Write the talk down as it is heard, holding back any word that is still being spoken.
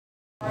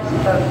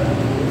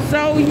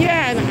So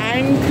yeah,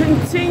 I'm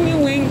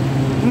continuing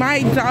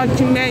my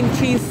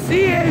documentary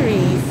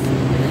series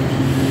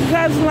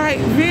because, like,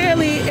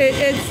 really,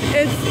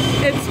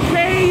 it's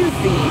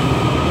crazy.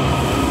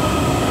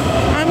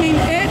 I mean,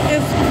 it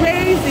is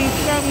crazy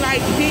from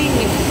like being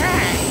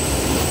hacked.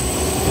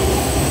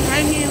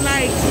 I mean,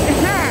 like,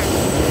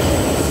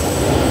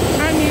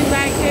 I mean,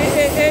 like,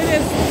 it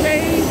is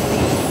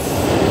crazy.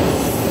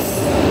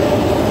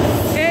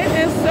 It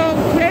is so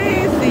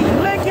crazy.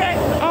 Look at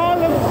all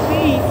of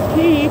these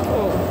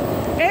people.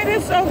 It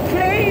is so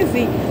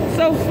crazy.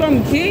 So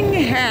from being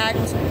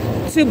hacked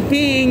to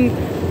being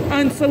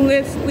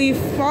unsolicitedly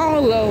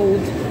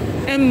followed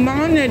and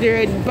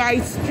monitored by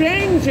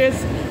strangers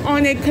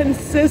on a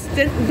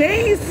consistent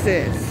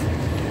basis.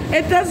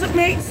 It doesn't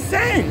make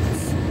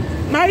sense.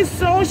 My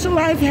social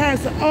life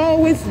has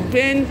always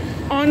been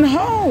on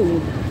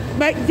hold,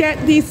 but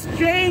yet these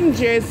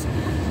strangers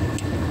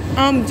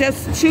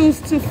just choose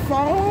to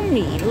follow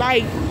me.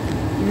 Like,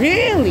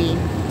 really?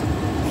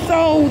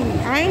 So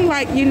I'm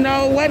like, you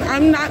know what?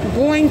 I'm not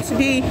going to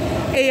be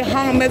a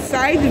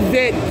homicide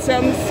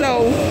victim,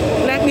 so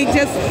let me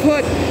just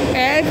put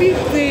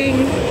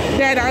everything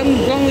that I'm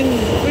going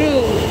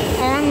through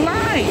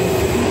online.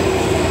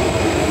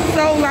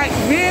 So, like,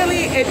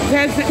 really, it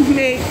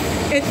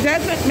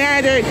doesn't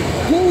matter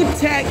who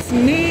texts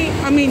me,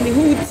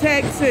 who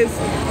texts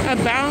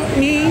about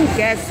me.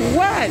 Guess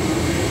what?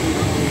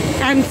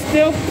 I'm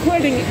still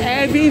putting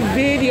every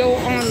video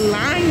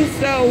online,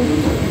 so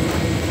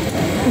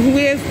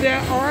where's the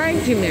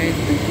argument?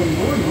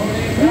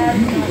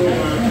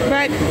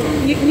 But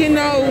you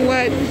know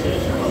what?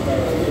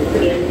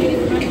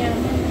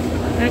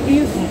 Let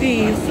me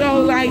see.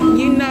 So, like,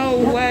 you know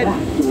what?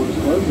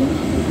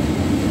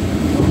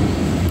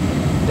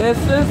 This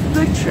is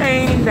the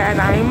train that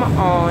I'm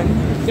on,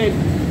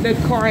 the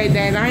car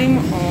that I'm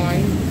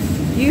on.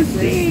 You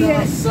see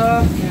it?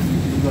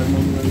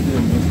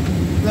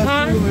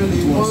 Huh?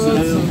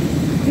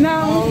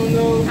 No,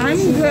 I'm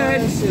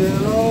good.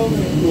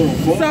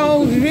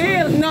 So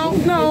real, no,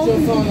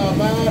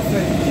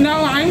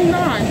 I'm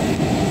not.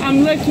 I'm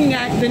looking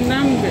at the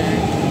number.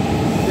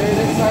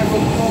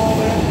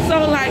 So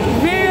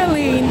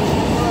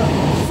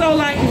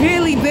like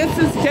really, this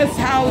is just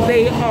how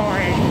they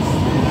are.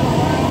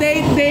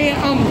 They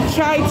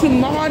try to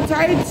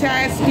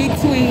multitask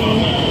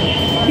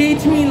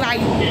between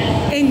like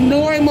a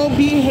normal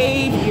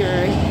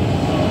behavior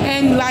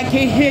and like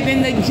a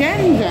hidden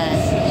agenda.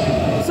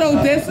 So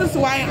this is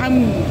why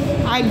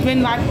I've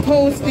been like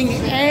posting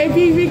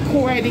every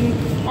recording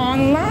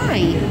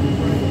online,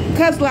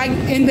 because like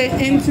in the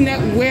internet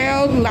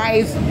world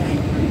lies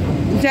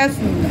just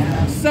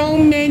so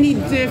many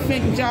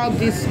different job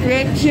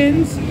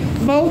descriptions,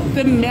 both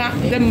the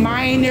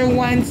minor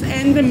ones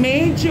and the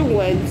major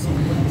ones.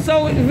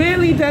 So it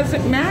really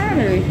doesn't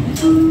matter.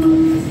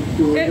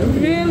 It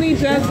really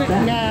doesn't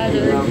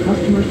matter.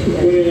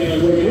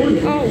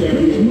 Oh,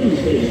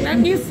 let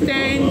me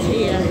stand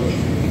here.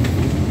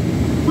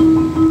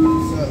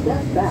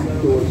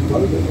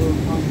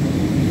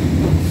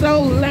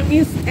 So let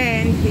me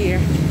stand here.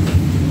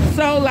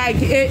 So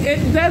like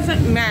it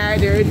doesn't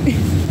matter,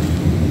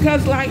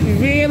 because like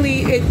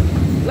really it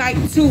like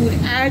to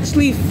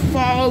actually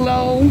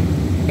follow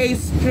a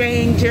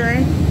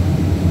stranger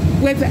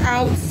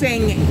without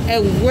saying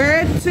a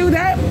word to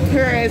that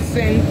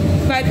person,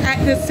 but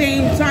at the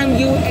same time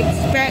you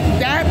expect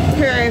that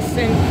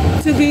person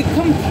to be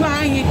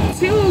compliant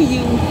to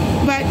you,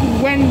 but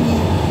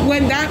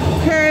when that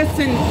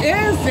person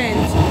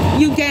isn't,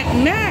 you get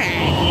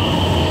mad.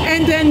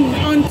 And then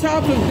on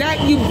top of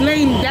that, you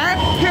blame that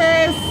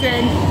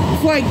person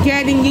for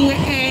getting you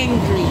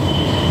angry.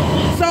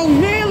 So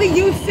really,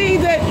 you see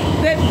the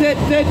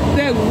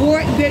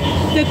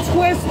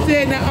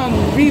twisted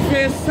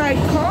reverse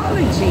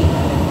psychology.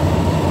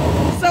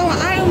 So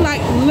I'm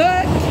like,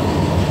 look,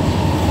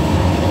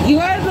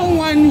 you're the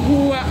one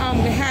who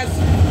has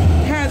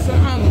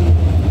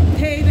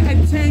paid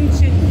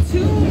attention to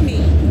me.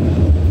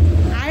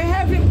 I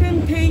haven't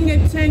been paying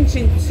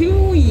attention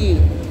to you,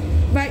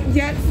 but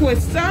yet for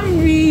some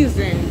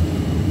reason,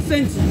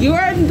 since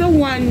you're the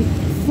one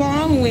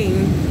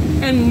following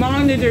and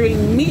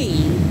monitoring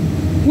me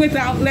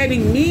without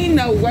letting me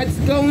know what's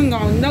going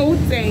on, no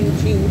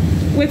thank you,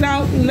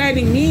 without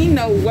letting me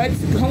know what's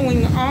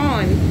going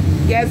on,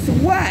 guess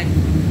what?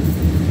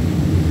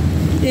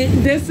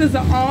 This is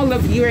all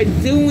of your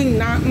doing,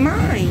 not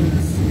mine.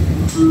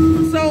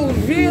 So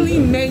really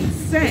makes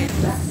sense.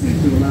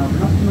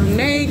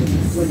 Makes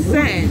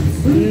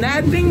sense.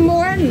 Nothing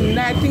more,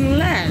 nothing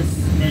less.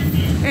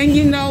 And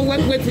you know what,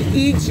 with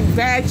each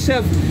batch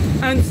of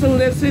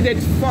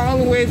unsolicited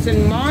followers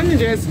and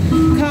monitors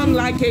come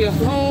like a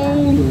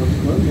whole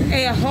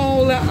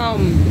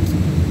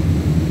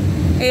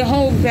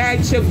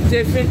batch of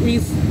different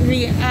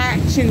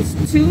reactions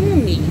to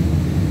me.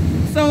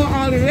 So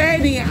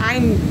already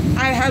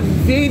I have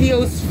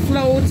videos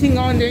floating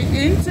on the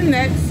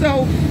internet,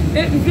 so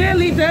it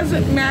really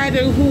doesn't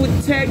matter who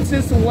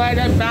texts what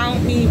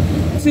about me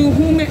to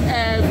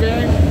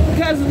whomever,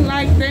 because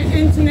like the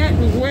internet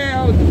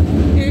world,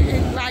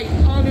 it like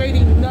already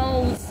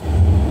knows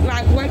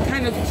like what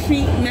kind of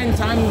treatment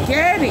I'm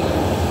getting.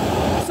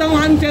 So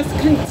I'm just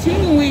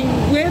continuing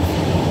with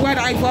what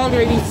I've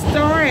already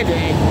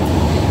started.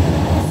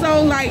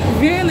 So like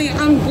really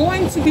I'm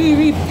going to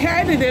be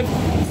repetitive,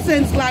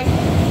 since like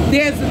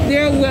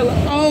there will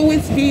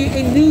always be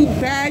a new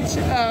batch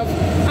of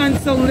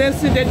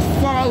unsolicited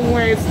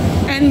followers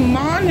and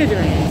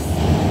monitors.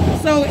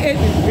 So it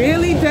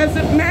really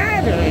doesn't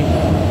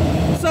matter.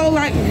 So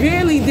like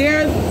really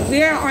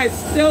there are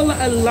still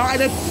a lot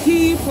of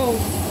people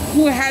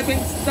who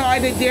haven't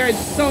started their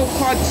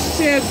so-called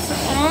shifts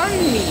on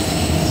me.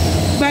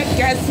 But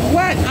guess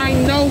what? I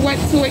know what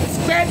to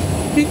expect,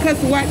 because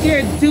what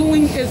they're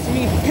doing is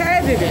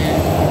repetitive.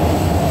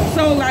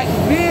 So like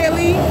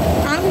really,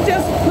 I'm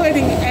just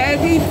putting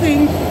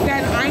everything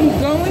that I'm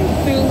going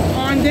through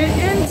on the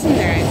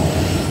internet.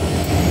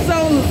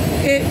 So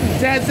it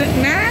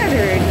doesn't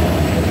matter.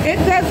 It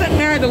doesn't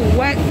matter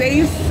what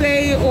they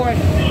say or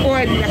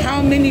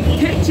how many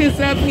pictures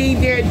of me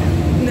they're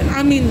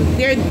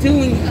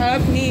doing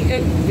of me.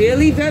 It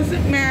really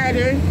doesn't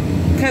matter,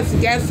 because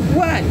guess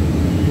what?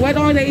 What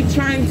are they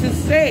trying to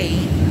say?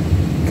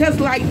 Because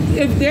like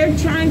if they're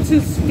trying to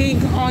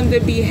speak on the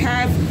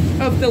behalf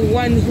of the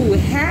one who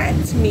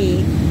hacked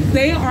me,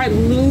 they are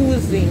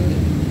losing.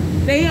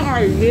 They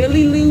are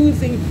really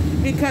losing,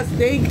 because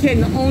they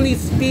can only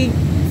speak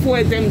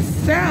for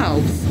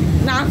themselves,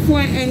 not for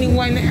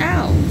anyone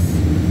else.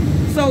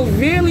 So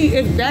really,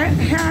 if that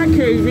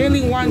hacker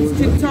really wants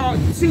to talk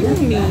to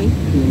me,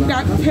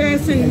 that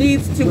person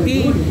needs to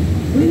be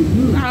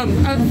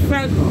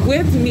upfront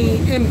with me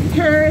in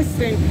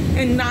person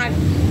and not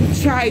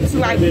try to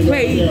like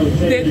play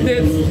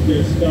this.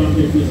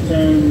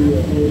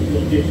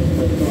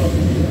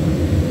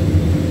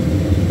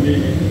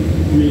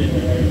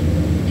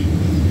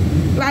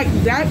 Like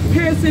that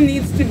person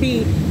needs to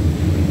be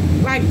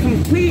like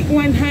complete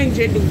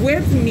 100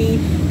 with me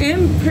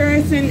in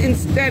person,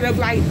 instead of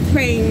like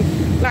playing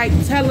like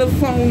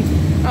telephone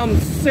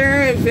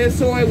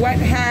service or what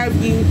have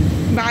you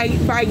by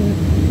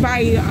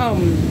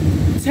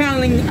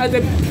telling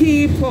other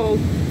people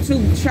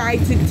to try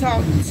to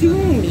talk to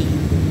me.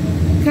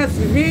 Because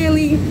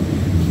really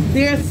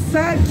they're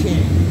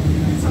sucking.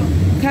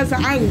 Because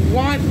I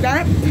want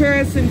that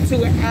person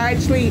to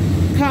actually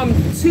come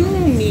to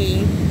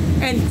me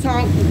and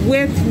talk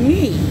with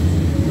me.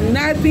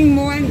 Nothing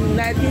more,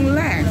 nothing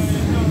less.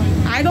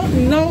 I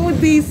don't know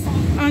these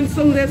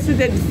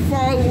unsolicited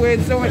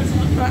followers or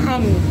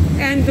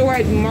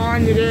Android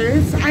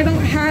monitors. I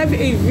don't have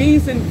a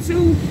reason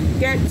to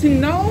get to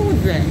know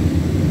them.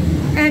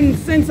 And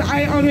since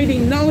I already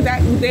know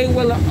that they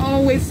will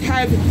always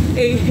have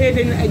a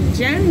hidden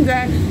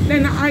agenda,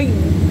 then I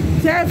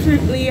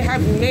definitely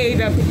have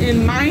made up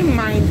in my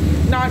mind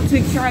not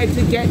to try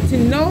to get to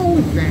know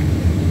them.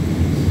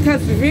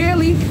 Because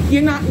really,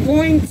 you're not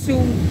going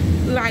to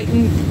like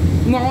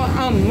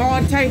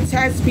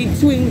multitask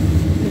between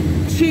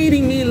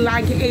treating me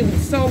like a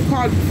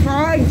so-called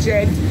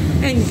project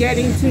and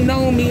getting to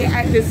know me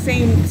at the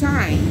same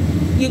time.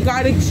 You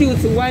gotta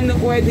choose one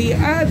or the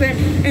other,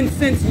 and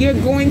since you're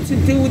going to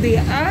do the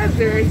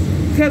other,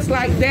 because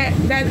like that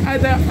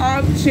other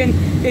option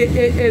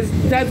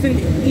doesn't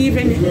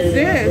even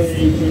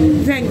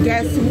exist, then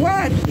guess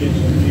what?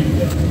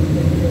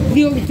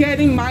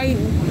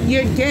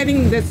 You're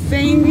getting the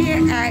same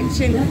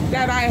reaction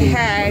that I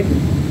had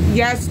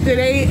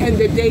yesterday and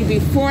the day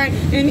before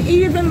and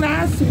even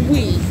last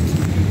week.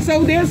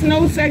 So there's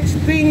no such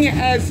thing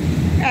as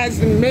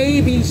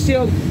maybe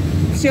she'll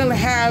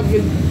have,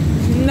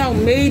 no,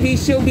 maybe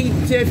she'll be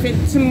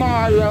different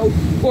tomorrow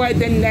or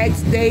the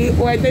next day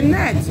or the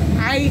next.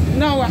 I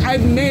know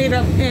I've made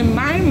up in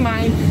my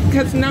mind,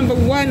 because number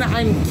one,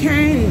 I'm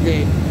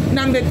candid.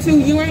 Number two,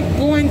 you ain't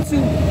going to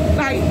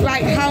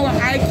like how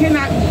I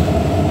cannot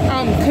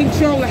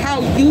control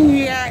how you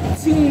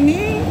react to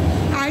me.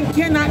 I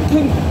cannot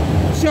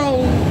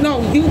control,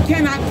 no, you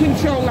cannot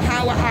control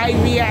how I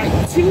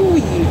react to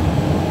you.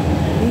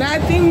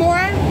 Nothing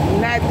more,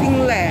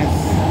 nothing less.